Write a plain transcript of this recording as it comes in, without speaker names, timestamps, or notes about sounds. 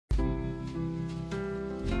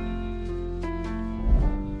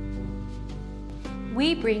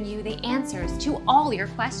we bring you the answers to all your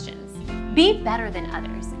questions. Be better than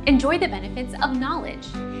others. Enjoy the benefits of knowledge.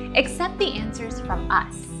 Accept the answers from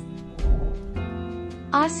us.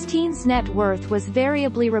 Osteen's net worth was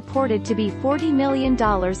variably reported to be $40 million and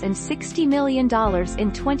 $60 million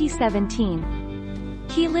in 2017.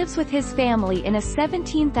 He lives with his family in a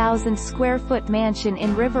 17,000 square foot mansion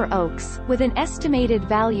in River Oaks, with an estimated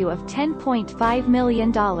value of $10.5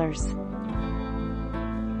 million.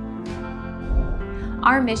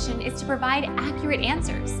 Our mission is to provide accurate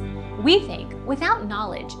answers. We think without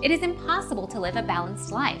knowledge, it is impossible to live a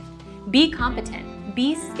balanced life. Be competent,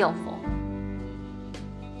 be skillful.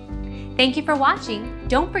 Thank you for watching.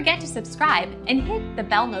 Don't forget to subscribe and hit the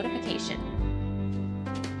bell notification.